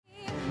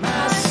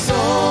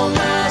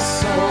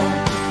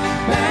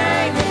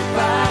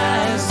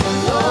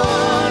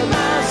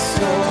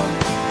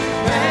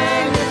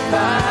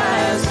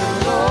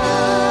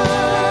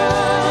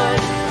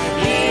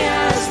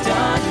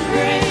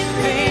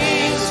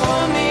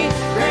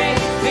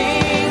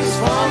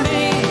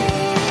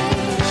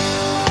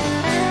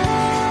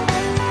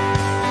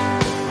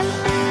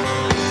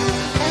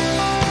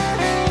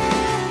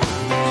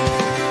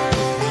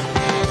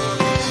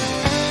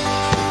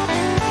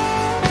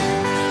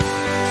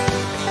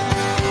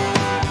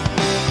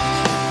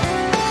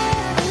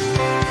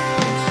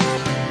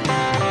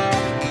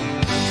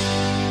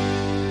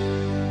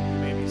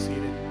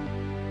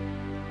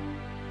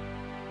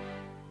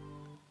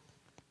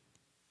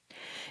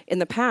In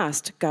the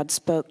past, God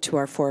spoke to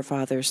our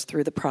forefathers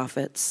through the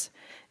prophets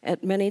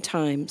at many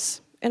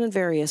times and in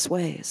various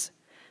ways.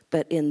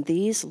 But in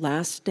these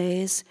last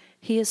days,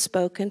 he has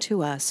spoken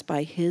to us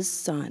by his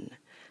Son,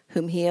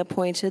 whom he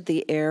appointed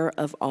the heir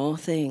of all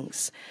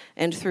things,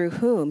 and through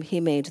whom he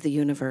made the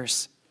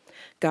universe.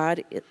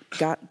 God,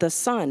 the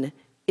Son,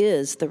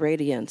 is the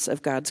radiance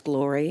of God's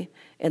glory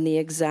and the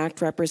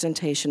exact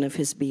representation of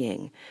his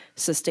being,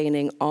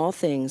 sustaining all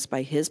things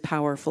by his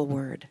powerful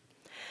word.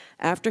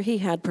 After he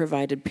had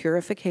provided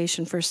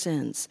purification for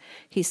sins,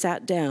 he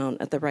sat down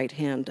at the right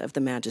hand of the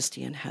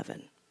Majesty in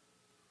heaven.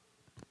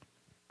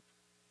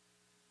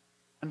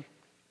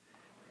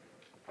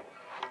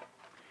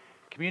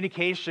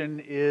 Communication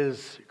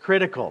is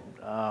critical.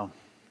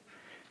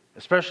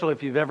 Especially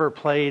if you've ever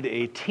played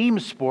a team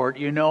sport,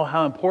 you know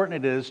how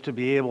important it is to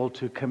be able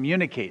to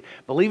communicate.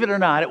 Believe it or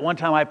not, at one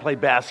time I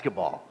played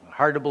basketball.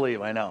 Hard to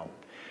believe, I know.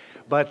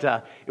 But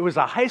it was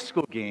a high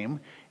school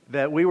game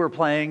that we were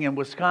playing in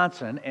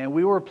Wisconsin, and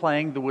we were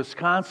playing the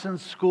Wisconsin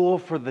School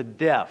for the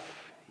Deaf.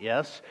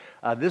 Yes,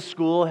 this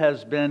school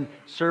has been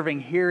serving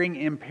hearing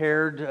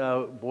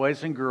impaired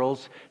boys and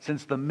girls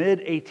since the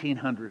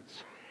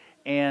mid-1800s.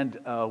 And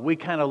we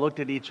kind of looked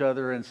at each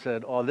other and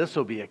said, "Oh, this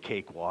will be a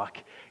cakewalk.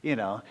 You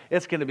know,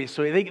 it's going to be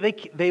sweet."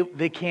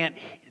 They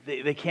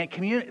can't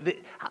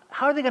communicate.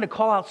 How are they going to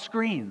call out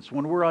screens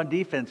when we're on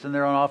defense and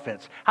they're on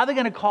offense? How are they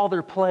going to call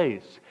their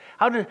plays?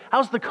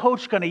 How's the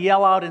coach going to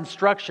yell out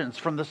instructions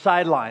from the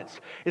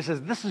sidelines? It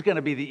says this is going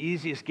to be the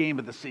easiest game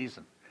of the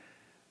season.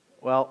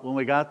 Well, when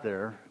we got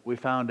there, we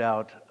found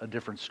out a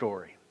different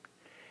story.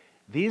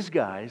 These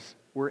guys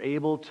were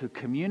able to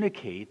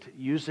communicate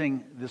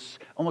using this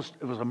it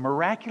was a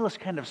miraculous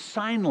kind of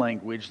sign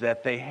language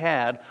that they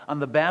had on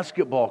the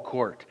basketball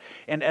court.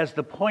 And as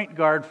the point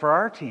guard for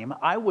our team,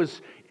 I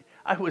was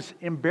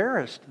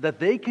embarrassed that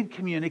they could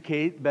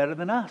communicate better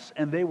than us,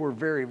 and they were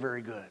very,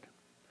 very good.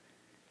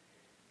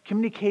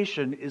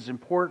 Communication is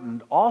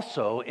important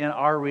also in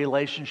our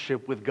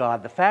relationship with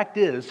God. The fact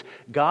is,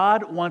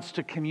 God wants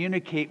to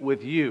communicate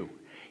with you.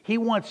 He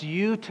wants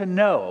you to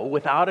know,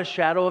 without a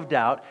shadow of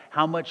doubt,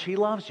 how much He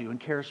loves you and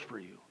cares for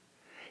you.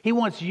 He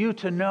wants you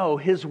to know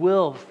His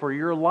will for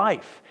your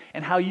life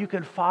and how you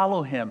can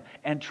follow Him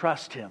and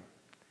trust Him.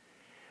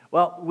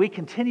 Well, we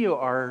continue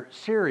our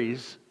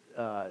series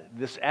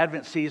this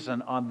Advent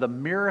season on the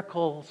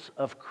miracles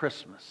of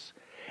Christmas.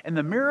 And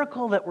the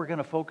miracle that we're going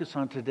to focus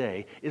on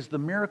today is the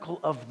miracle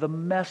of the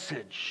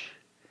message.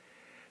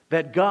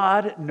 That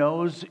God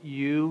knows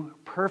you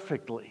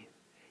perfectly.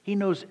 He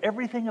knows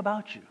everything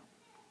about you.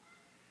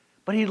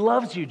 But He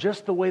loves you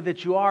just the way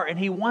that you are, and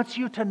He wants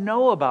you to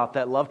know about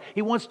that love.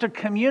 He wants to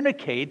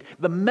communicate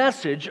the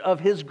message of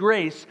His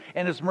grace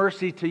and His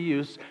mercy to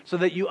you so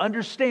that you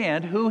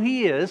understand who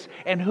He is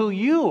and who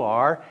you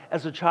are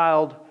as a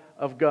child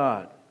of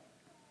God.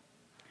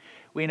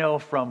 We know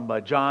from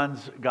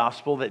John's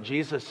Gospel that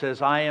Jesus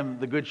says, "I am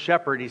the good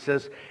shepherd." He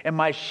says, "And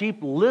my sheep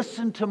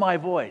listen to my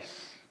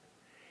voice,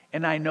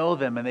 and I know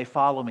them, and they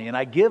follow me, and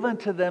I give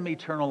unto them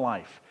eternal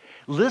life."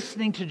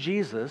 Listening to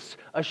Jesus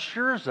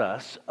assures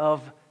us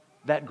of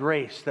that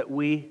grace that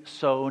we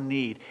so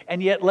need.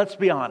 And yet, let's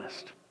be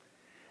honest.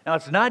 Now,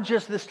 it's not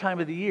just this time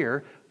of the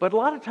year, but a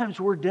lot of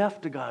times we're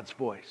deaf to God's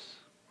voice.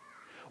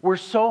 We're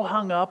so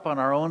hung up on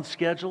our own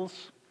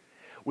schedules.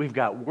 We've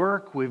got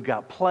work, we've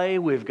got play,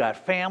 we've got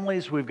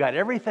families, we've got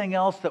everything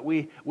else that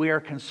we are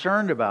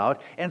concerned about.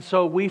 And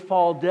so we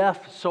fall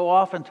deaf so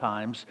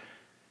oftentimes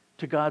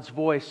to God's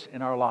voice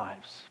in our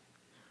lives.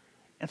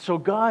 And so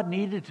God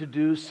needed to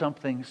do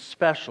something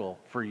special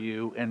for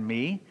you and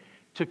me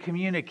to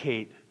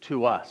communicate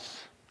to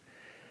us.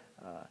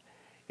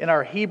 In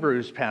our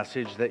Hebrews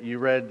passage that you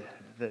read,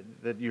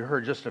 that you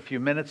heard just a few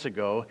minutes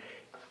ago,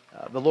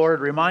 the Lord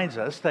reminds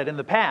us that in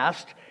the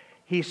past,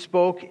 He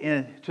spoke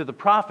to the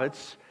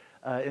prophets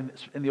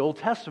in the Old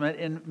Testament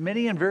in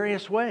many and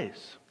various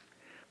ways.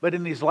 But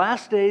in these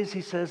last days,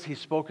 He says He's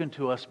spoken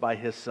to us by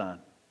His Son.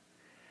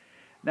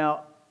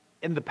 Now,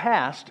 in the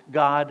past,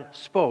 God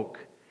spoke.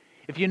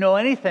 If you know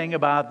anything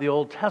about the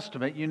Old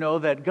Testament, you know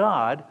that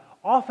God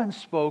often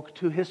spoke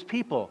to His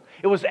people.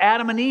 It was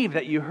Adam and Eve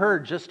that you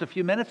heard just a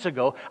few minutes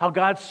ago, how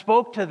God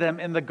spoke to them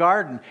in the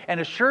garden and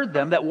assured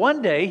them that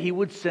one day He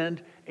would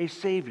send a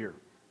Savior.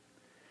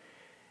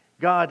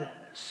 God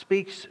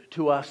speaks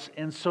to us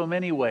in so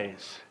many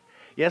ways.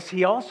 Yes,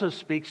 He also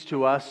speaks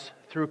to us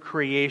through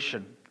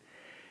creation.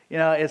 You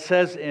know, it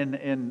says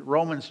in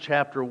Romans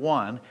chapter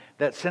 1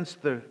 that since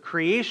the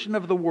creation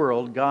of the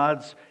world,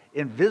 God's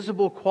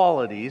invisible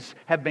qualities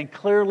have been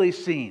clearly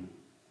seen.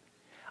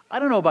 I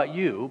don't know about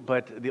you,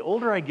 but the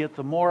older I get,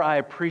 the more I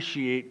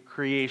appreciate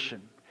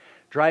creation.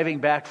 Driving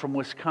back from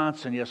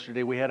Wisconsin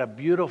yesterday, we had a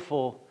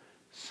beautiful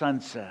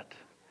sunset.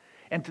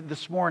 And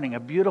this morning, a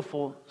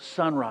beautiful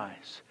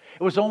sunrise.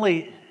 It was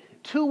only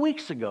 2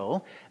 weeks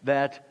ago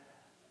that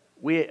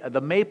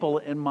the maple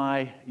in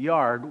my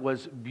yard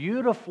was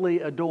beautifully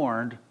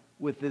adorned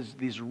with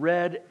these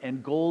red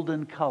and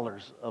golden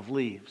colors of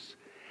leaves.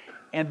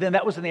 And then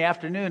that was in the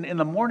afternoon. In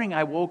the morning,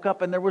 I woke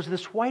up and there was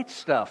this white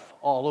stuff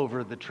all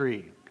over the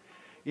tree.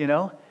 You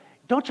know,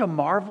 Don't you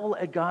marvel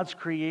at God's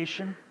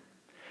creation?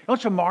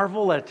 Don't you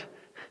marvel at,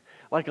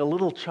 like a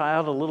little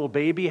child, a little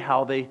baby,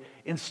 how they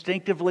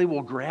instinctively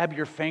will grab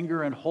your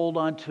finger and hold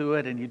on to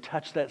it, and you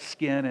touch that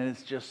skin and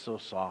it's just so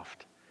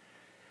soft.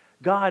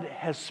 God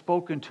has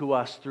spoken to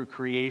us through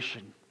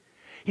creation.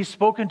 He's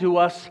spoken to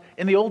us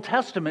in the Old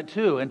Testament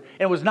too. And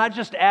it was not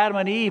just Adam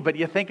and Eve, but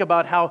you think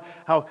about how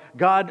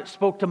God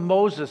spoke to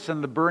Moses in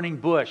the burning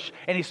bush.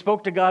 And He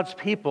spoke to God's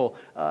people,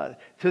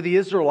 to the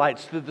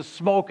Israelites, through the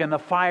smoke and the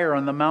fire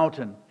on the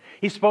mountain.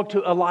 He spoke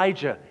to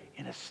Elijah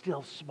in a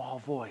still small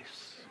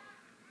voice.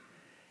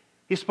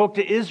 He spoke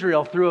to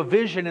Israel through a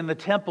vision in the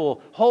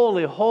temple.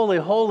 Holy, holy,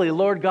 holy,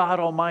 Lord God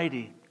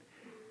Almighty.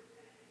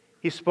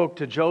 He spoke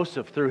to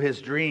Joseph through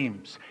his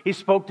dreams. He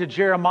spoke to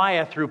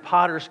Jeremiah through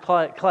potter's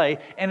clay.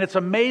 And it's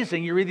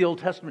amazing, you read the Old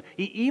Testament,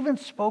 He even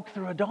spoke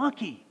through a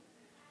donkey.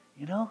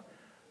 You know,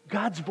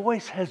 God's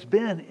voice has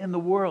been in the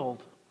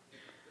world.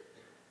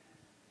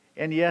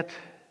 And yet,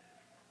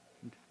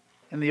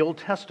 in the Old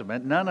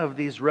Testament, none of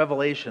these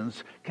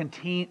revelations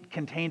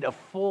contained a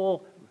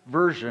full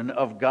version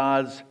of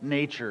God's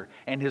nature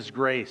and His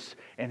grace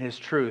and His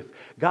truth.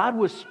 God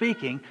was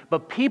speaking,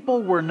 but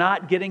people were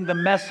not getting the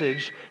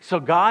message, so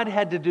God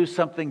had to do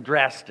something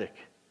drastic.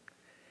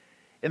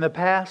 In the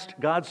past,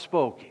 God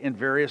spoke in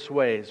various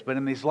ways, but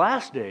in these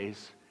last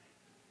days,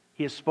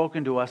 He has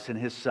spoken to us in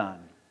His Son.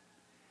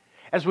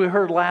 As we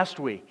heard last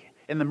week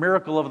in the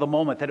miracle of the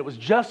moment, that it was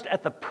just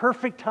at the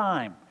perfect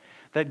time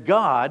that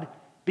God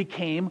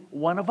became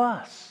one of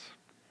us.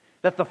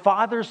 That the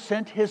Father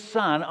sent His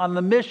Son on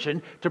the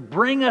mission to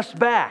bring us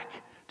back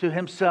to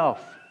Himself.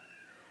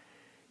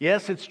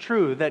 Yes, it's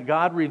true that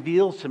God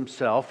reveals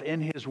Himself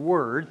in His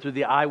Word through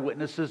the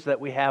eyewitnesses that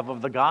we have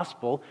of the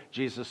gospel.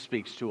 Jesus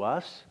speaks to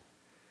us.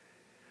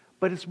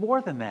 But it's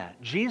more than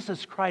that.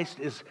 Jesus Christ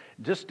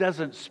just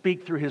doesn't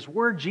speak through His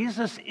Word.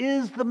 Jesus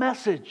is the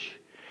message.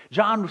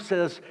 John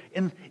says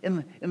in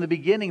the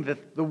beginning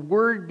that the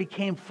Word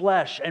became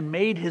flesh and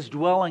made His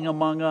dwelling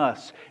among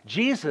us.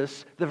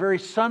 Jesus, the very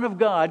Son of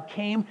God,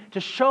 came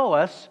to show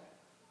us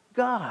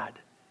God,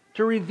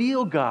 to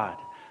reveal God,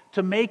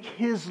 to make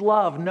His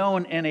love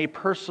known in a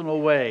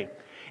personal way.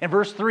 In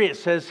verse 3 it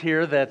says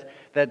here that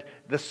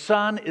the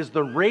Son is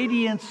the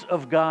radiance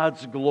of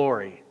God's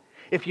glory.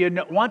 If you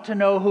want to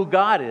know who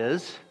God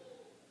is,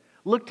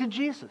 look to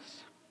Jesus.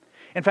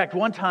 In fact,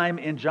 one time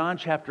in John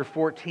chapter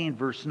 14,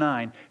 verse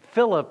 9,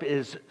 Philip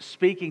is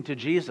speaking to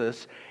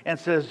Jesus and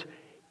says,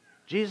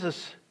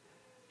 Jesus,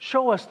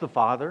 show us the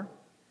Father.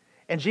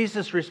 And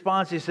Jesus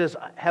responds, He says,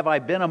 have I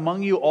been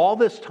among you all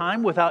this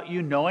time without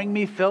you knowing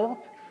me, Philip?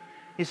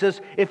 He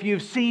says, if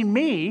you've seen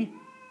me,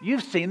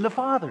 you've seen the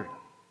Father.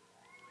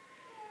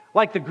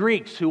 Like the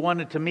Greeks who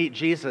wanted to meet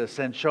Jesus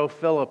and show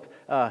Philip,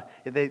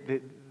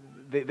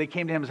 they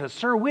came to him and said,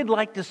 Sir, we'd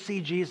like to see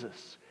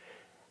Jesus.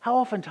 How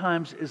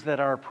oftentimes is that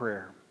our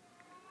prayer?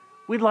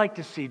 We'd like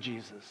to see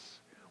Jesus.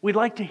 We'd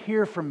like to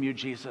hear from you,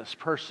 Jesus,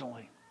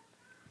 personally.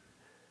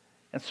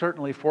 And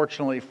certainly,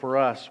 fortunately for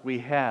us, we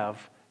have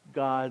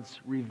God's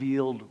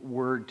revealed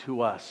Word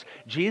to us.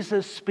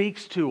 Jesus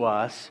speaks to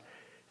us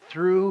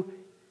through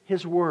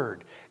His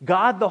Word.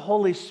 God the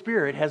Holy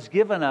Spirit has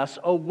given us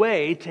a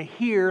way to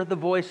hear the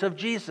voice of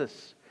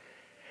Jesus.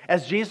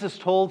 As Jesus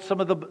told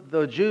some of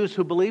the Jews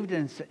who believed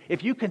in Him,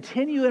 if you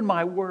continue in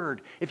my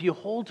word, if you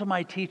hold to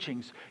my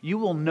teachings, you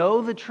will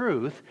know the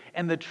truth,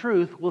 and the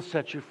truth will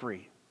set you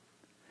free.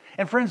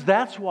 And friends,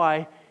 that's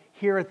why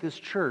here at this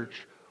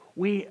church,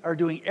 we are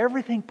doing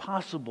everything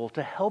possible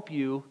to help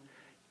you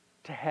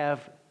to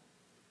have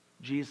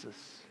Jesus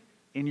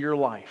in your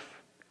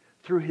life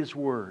through His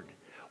Word.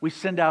 We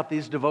send out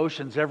these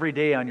devotions every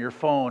day on your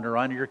phone or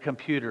on your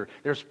computer.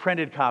 There's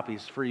printed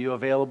copies for you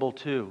available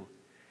too.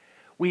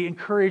 We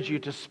encourage you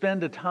to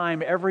spend a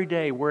time every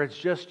day where it's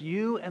just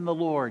you and the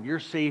Lord,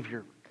 your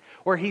Savior,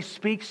 where He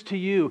speaks to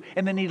you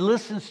and then He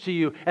listens to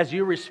you as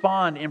you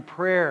respond in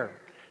prayer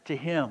to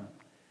Him.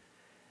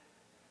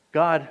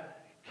 God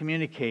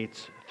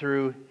communicates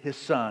through His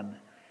Son.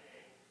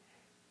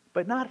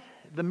 But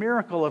the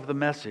miracle of the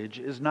message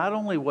is not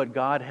only what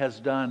God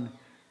has done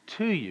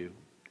to you,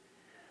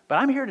 but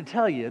I'm here to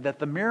tell you that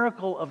the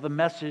miracle of the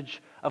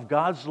message of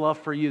God's love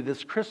for you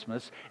this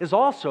Christmas is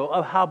also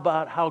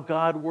about how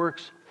God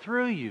works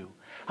through you,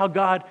 how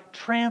God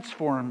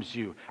transforms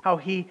you, how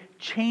He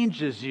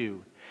changes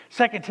you.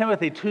 2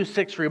 Timothy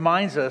 2:6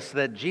 reminds us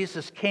that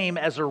Jesus came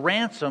as a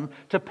ransom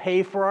to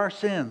pay for our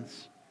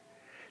sins.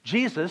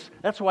 Jesus,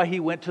 that's why He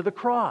went to the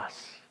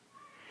cross.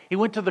 He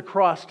went to the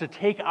cross to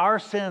take our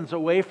sins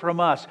away from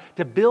us,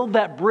 to build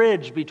that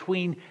bridge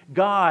between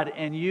God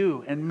and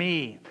you and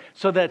me,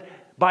 so that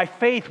by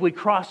faith we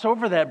cross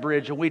over that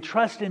bridge and we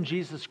trust in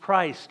Jesus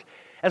Christ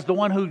as the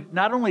one who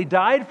not only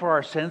died for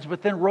our sins,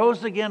 but then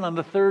rose again on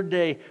the third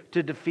day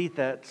to defeat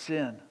that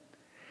sin.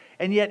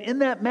 And yet in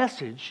that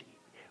message,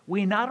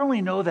 we not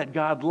only know that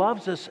God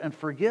loves us and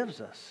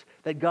forgives us,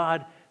 that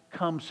God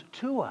comes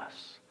to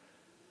us,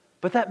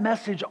 but that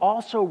message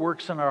also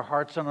works in our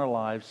hearts and our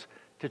lives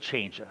to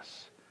change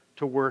us,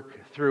 to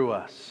work through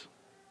us.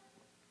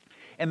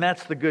 And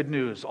that's the good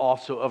news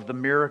also of the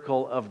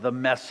miracle of the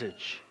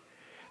message.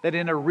 That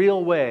in a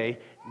real way,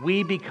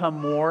 we become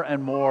more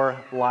and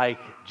more like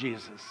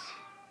Jesus.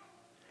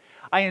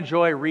 I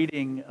enjoy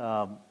reading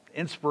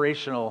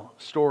inspirational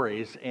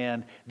stories,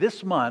 and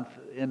this month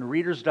in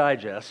Reader's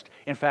Digest,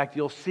 in fact,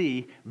 you'll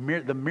see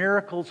the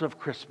miracles of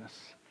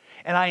Christmas.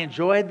 And I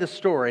enjoyed the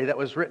story that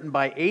was written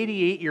by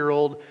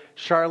 88-year-old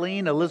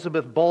Charlene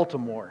Elizabeth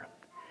Baltimore.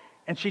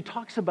 And she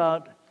talks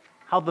about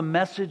how the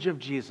message of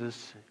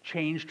Jesus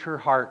changed her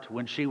heart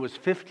when she was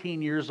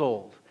 15 years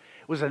old.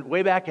 It was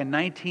way back in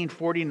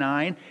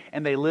 1949,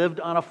 and they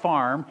lived on a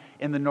farm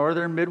in the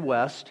northern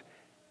Midwest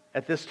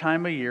at this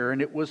time of year,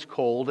 and it was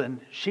cold, and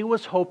she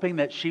was hoping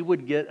that she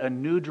would get a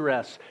new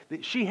dress.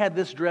 She had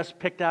this dress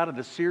picked out of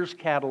the Sears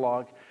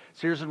catalog,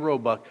 Sears and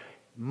Roebuck,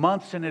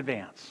 months in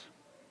advance.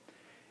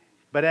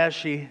 But as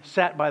she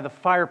sat by the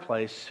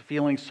fireplace,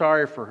 feeling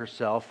sorry for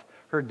herself,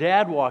 her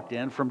dad walked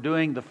in from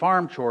doing the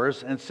farm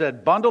chores and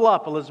said, "Bundle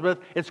up, Elizabeth.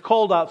 It's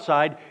cold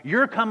outside.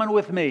 You're coming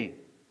with me."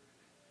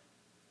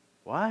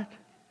 What?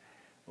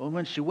 Well,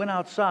 when she went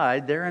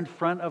outside, there in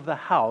front of the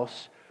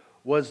house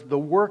was the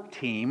work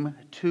team,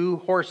 2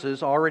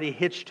 horses already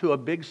hitched to a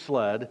big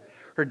sled.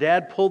 Her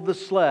dad pulled the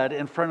sled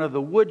in front of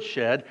the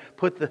woodshed,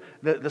 put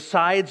the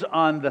sides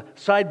on the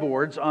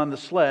sideboards on the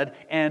sled,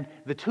 and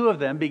the 2 of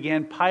them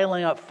began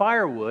piling up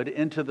firewood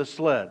into the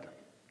sled.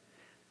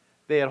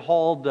 They had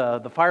hauled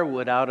the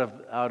firewood out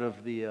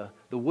of the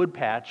wood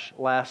patch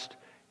last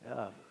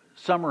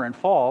summer and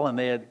fall, and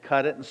they had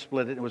cut it and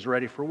split it, and it was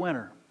ready for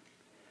winter.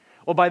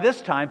 Well, by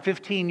this time,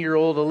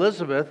 15-year-old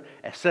Elizabeth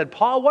said,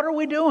 "Pa, what are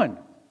we doing?"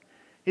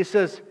 He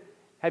says,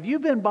 "Have you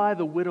been by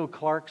the widow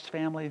Clark's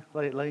family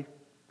lately?"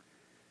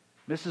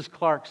 Mrs.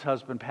 Clark's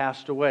husband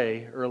passed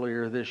away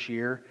earlier this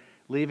year,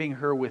 leaving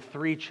her with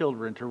 3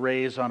 children to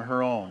raise on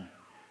her own.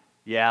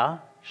 "Yeah,"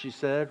 she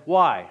said.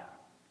 "Why?"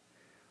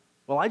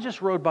 "Well, I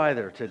just rode by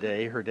there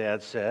today," her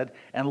dad said,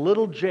 "and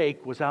little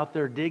Jake was out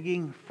there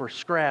digging for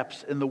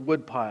scraps in the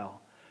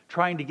woodpile,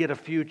 trying to get a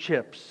few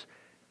chips.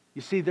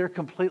 You see, they're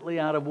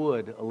completely out of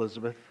wood,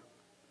 Elizabeth."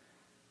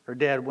 Her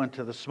dad went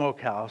to the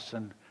smokehouse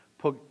and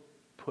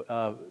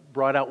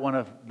brought out one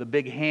of the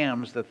big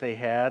hams that they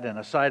had and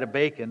a side of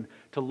bacon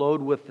to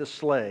load with the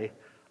sleigh,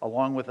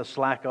 along with a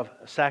sack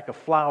of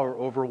flour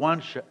over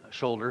one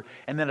shoulder,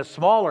 and then a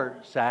smaller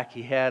sack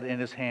he had in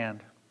his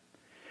hand.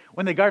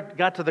 When they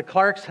got to the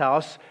Clark's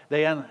house,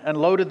 they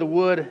unloaded the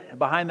wood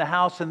behind the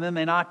house, and then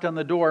they knocked on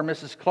the door.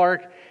 Mrs.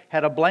 Clark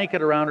had a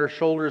blanket around her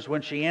shoulders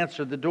when she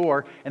answered the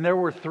door, and there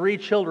were 3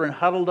 children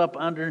huddled up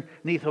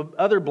underneath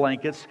other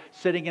blankets,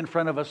 sitting in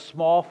front of a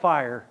small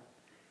fire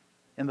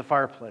in the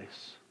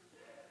fireplace.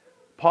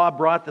 Pa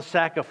brought the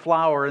sack of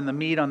flour and the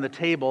meat on the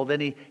table. Then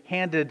he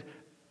handed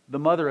the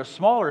mother a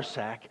smaller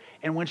sack,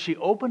 and when she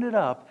opened it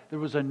up, there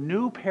was a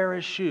new pair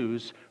of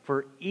shoes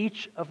for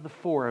each of the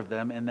 4 of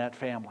them in that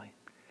family.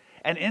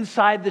 And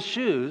inside the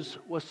shoes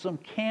was some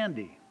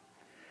candy.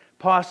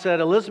 Pa said,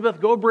 "Elizabeth,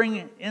 go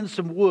bring in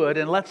some wood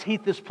and let's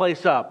heat this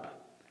place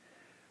up."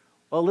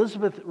 Well,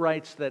 Elizabeth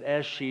writes that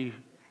as she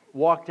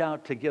walked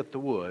out to get the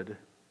wood,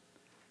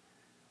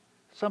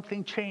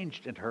 something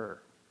changed in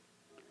her.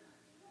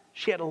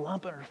 She had a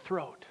lump in her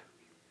throat,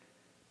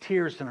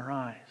 tears in her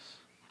eyes.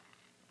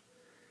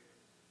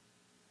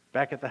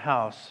 Back at the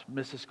house,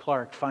 Mrs.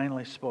 Clark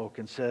finally spoke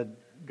and said,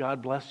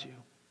 "God bless you.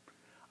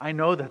 I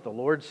know that the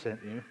Lord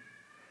sent you.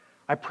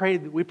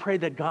 We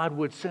prayed that God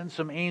would send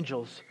some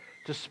angels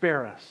to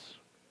spare us."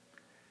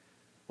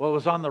 Well, it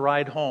was on the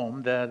ride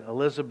home that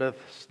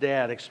Elizabeth's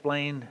dad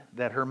explained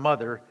that her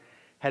mother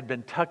had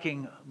been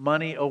tucking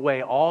money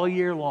away all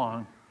year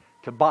long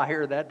to buy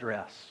her that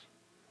dress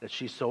that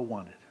she so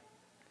wanted.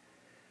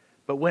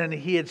 But when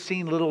he had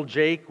seen little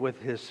Jake with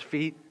his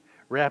feet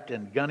wrapped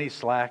in gunny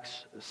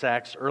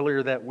sacks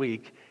earlier that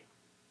week,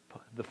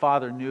 the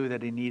father knew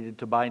that he needed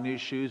to buy new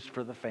shoes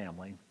for the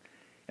family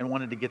and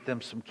wanted to get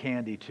them some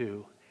candy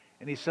too.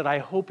 And he said, "I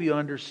hope you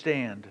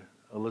understand,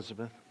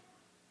 Elizabeth."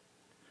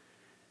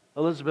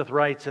 Elizabeth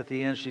writes at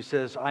the end, she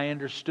says, "I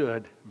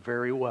understood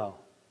very well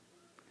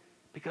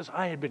because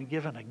I had been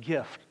given a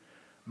gift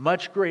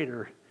much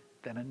greater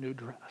than a new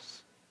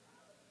dress."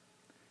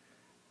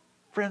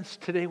 Friends,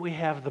 today we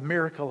have the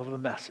miracle of the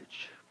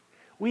message.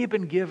 We have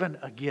been given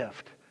a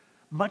gift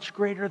much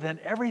greater than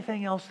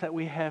everything else that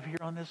we have here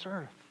on this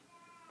earth.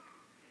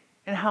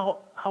 And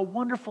how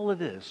wonderful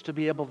it is to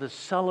be able to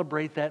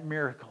celebrate that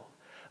miracle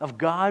of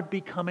God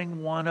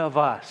becoming one of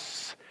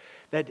us.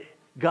 That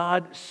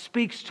God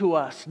speaks to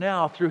us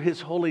now through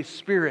His Holy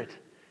Spirit.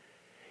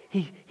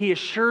 He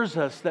assures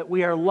us that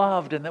we are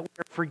loved and that we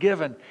are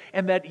forgiven.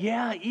 And that,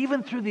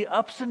 even through the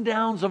ups and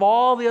downs of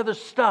all the other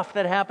stuff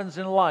that happens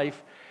in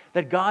life,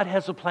 that God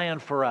has a plan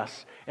for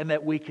us and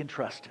that we can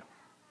trust Him.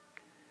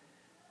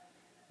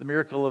 The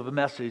miracle of the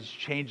message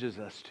changes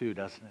us too,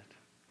 doesn't it?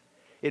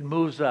 It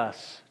moves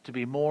us to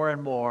be more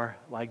and more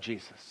like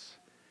Jesus.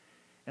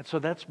 And so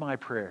that's my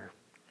prayer,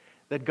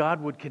 that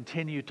God would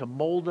continue to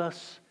mold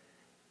us,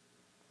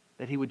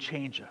 that He would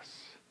change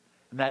us,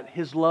 and that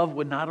His love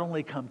would not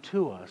only come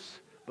to us,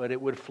 but it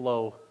would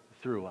flow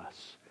through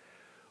us.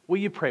 Will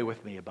you pray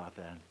with me about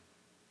that?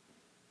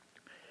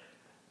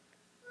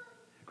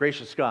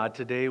 Gracious God,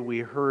 today we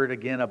heard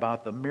again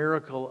about the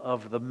miracle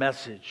of the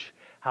message.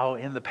 How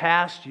in the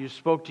past you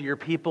spoke to your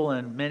people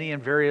in many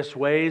and various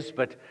ways,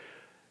 but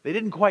they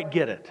didn't quite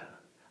get it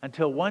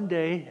until one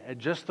day, at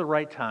just the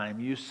right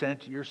time, you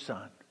sent your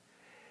Son.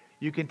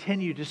 You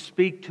continue to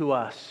speak to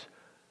us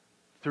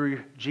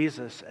through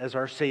Jesus as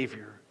our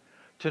Savior,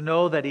 to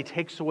know that He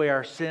takes away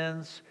our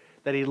sins,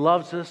 that He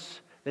loves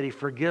us, that He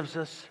forgives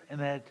us,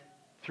 and that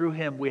through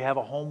Him we have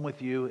a home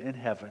with you in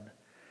heaven.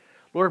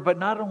 Lord, but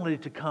not only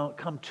to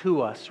come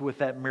to us with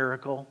that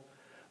miracle,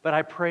 but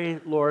I pray,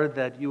 Lord,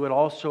 that you would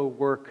also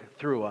work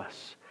through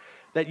us,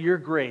 that your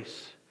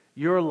grace,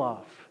 your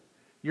love,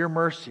 your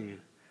mercy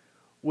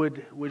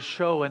would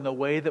show in the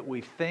way that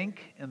we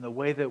think, in the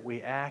way that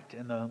we act,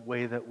 in the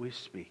way that we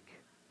speak.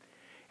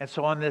 And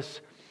so on this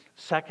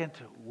second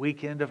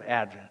weekend of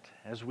Advent,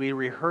 as we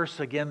rehearse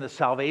again the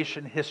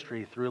salvation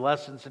history through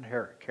lessons and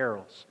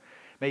carols,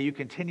 may you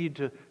continue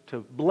to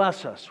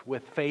bless us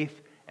with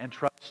faith and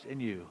trust in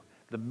you,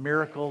 the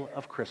miracle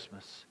of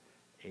Christmas.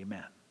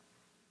 Amen.